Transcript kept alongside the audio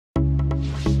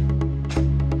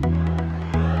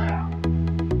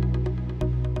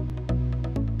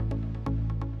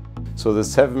So the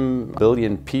 7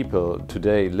 billion people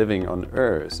today living on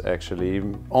Earth actually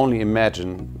only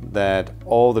imagine that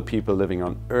all the people living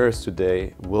on Earth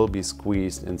today will be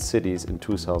squeezed in cities in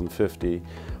 2050,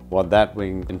 what that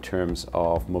means in terms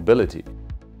of mobility.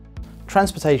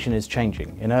 Transportation is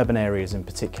changing, in urban areas in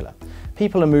particular.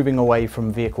 People are moving away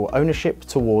from vehicle ownership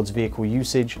towards vehicle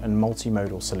usage and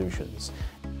multimodal solutions.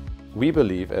 We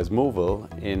believe as Movil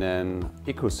in an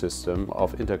ecosystem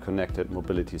of interconnected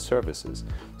mobility services.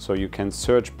 So you can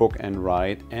search, book and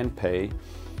ride and pay,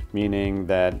 meaning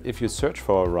that if you search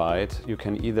for a ride, you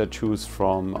can either choose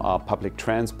from public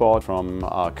transport, from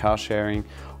car sharing,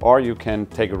 or you can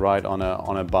take a ride on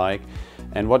a bike.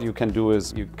 And what you can do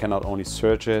is you can not only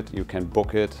search it, you can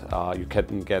book it, you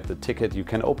can get the ticket, you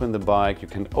can open the bike, you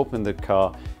can open the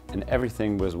car, and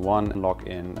everything with one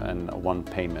login and one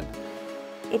payment.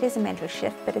 It is a mental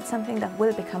shift, but it's something that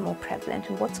will become more prevalent,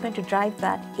 and what's going to drive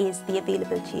that is the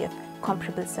availability of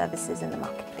comparable services in the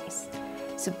marketplace.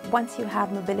 So once you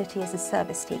have mobility as a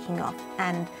service taking off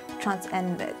and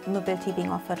mobility being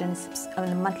offered on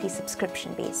a monthly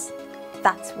subscription base,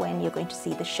 that's when you're going to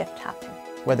see the shift happen.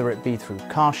 Whether it be through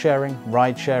car sharing,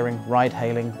 ride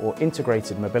hailing or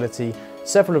integrated mobility,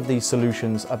 several of these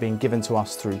solutions are being given to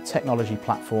us through technology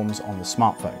platforms on the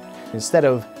smartphone. Instead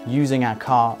of using our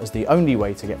car as the only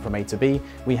way to get from A to B,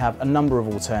 we have a number of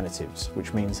alternatives,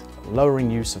 which means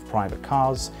lowering use of private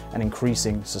cars and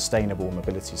increasing sustainable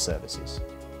mobility services.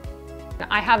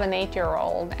 I have an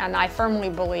 8-year-old and I firmly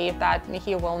believe that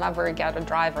he will never get a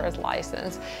driver's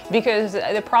license because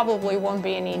there probably won't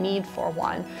be any need for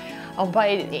one. But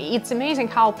it's amazing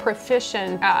how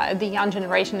proficient the young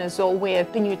generation is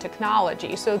with the new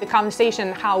technology. So the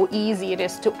conversation, how easy it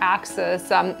is to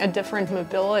access a different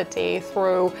mobility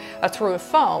through a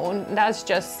phone, that's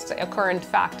just a current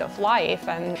fact of life.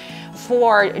 And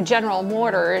for General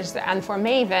Motors and for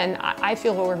Maven, I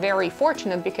feel we're very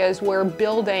fortunate because we're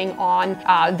building on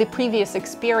the previous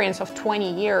experience of 20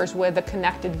 years with the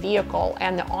connected vehicle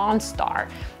and the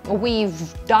OnStar.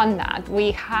 We've done that.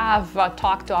 We have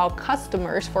talked to our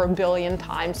customers for 1 billion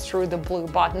times through the blue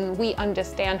button. We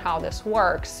understand how this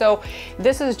works. So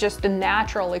this is just a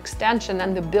natural extension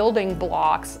and the building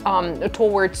blocks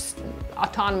towards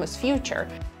autonomous future.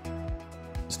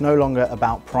 It's no longer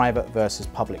about private versus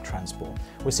public transport.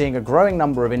 We're seeing a growing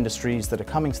number of industries that are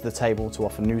coming to the table to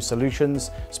offer new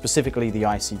solutions, specifically the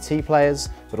ICT players,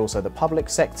 but also the public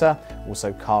sector,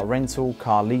 also car rental,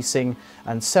 car leasing,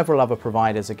 and several other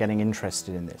providers are getting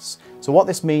interested in this. So what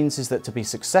this means is that to be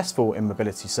successful in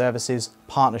mobility services,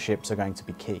 partnerships are going to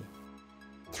be key.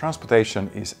 Transportation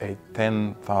is a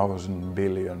 10,000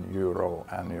 billion euro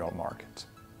annual market.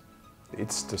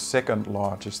 It's the second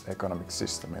largest economic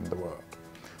system in the world,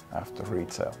 after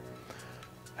retail.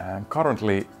 And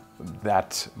currently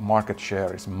that market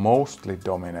share is mostly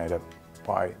dominated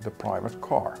by the private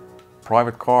car.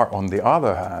 Private car, on the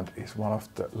other hand, is one of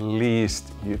the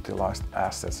least utilized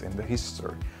assets in the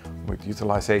history, with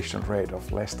utilization rate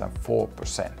of less than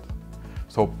 4%.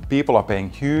 So people are paying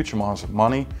huge amounts of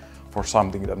money for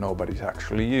something that nobody's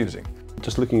actually using.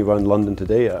 Just looking around London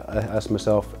today, I asked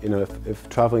myself, if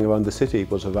travelling around the city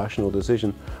was a rational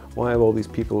decision, why are all these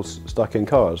people stuck in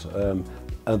cars?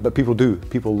 But people do.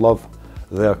 People love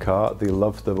their car. They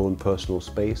love their own personal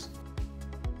space.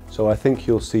 So I think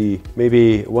you'll see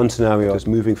maybe one scenario is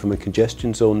moving from a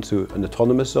congestion zone to an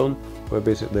autonomous zone, where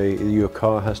basically your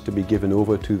car has to be given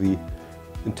over to the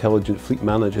intelligent fleet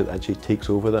manager that actually takes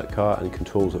over that car and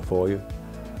controls it for you.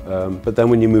 But then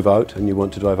when you move out and you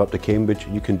want to drive up to Cambridge,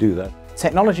 you can do that.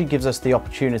 Technology gives us the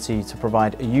opportunity to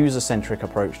provide a user-centric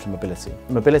approach to mobility.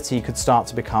 Mobility could start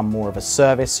to become more of a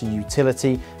service, a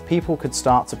utility. People could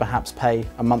start to perhaps pay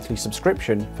a monthly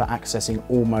subscription for accessing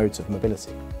all modes of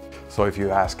mobility. So if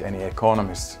you ask any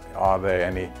economists, are there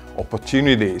any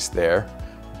opportunities there?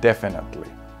 Definitely.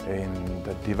 In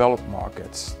the developed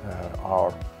markets,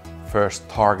 our first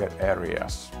target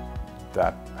areas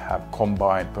that have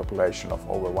combined population of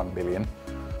over 1 billion,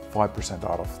 5%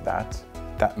 out of that.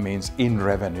 That means in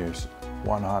revenues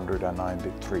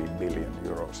 193 billion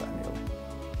euros annually.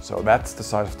 So that's the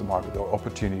size of the market. The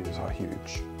opportunities are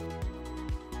huge.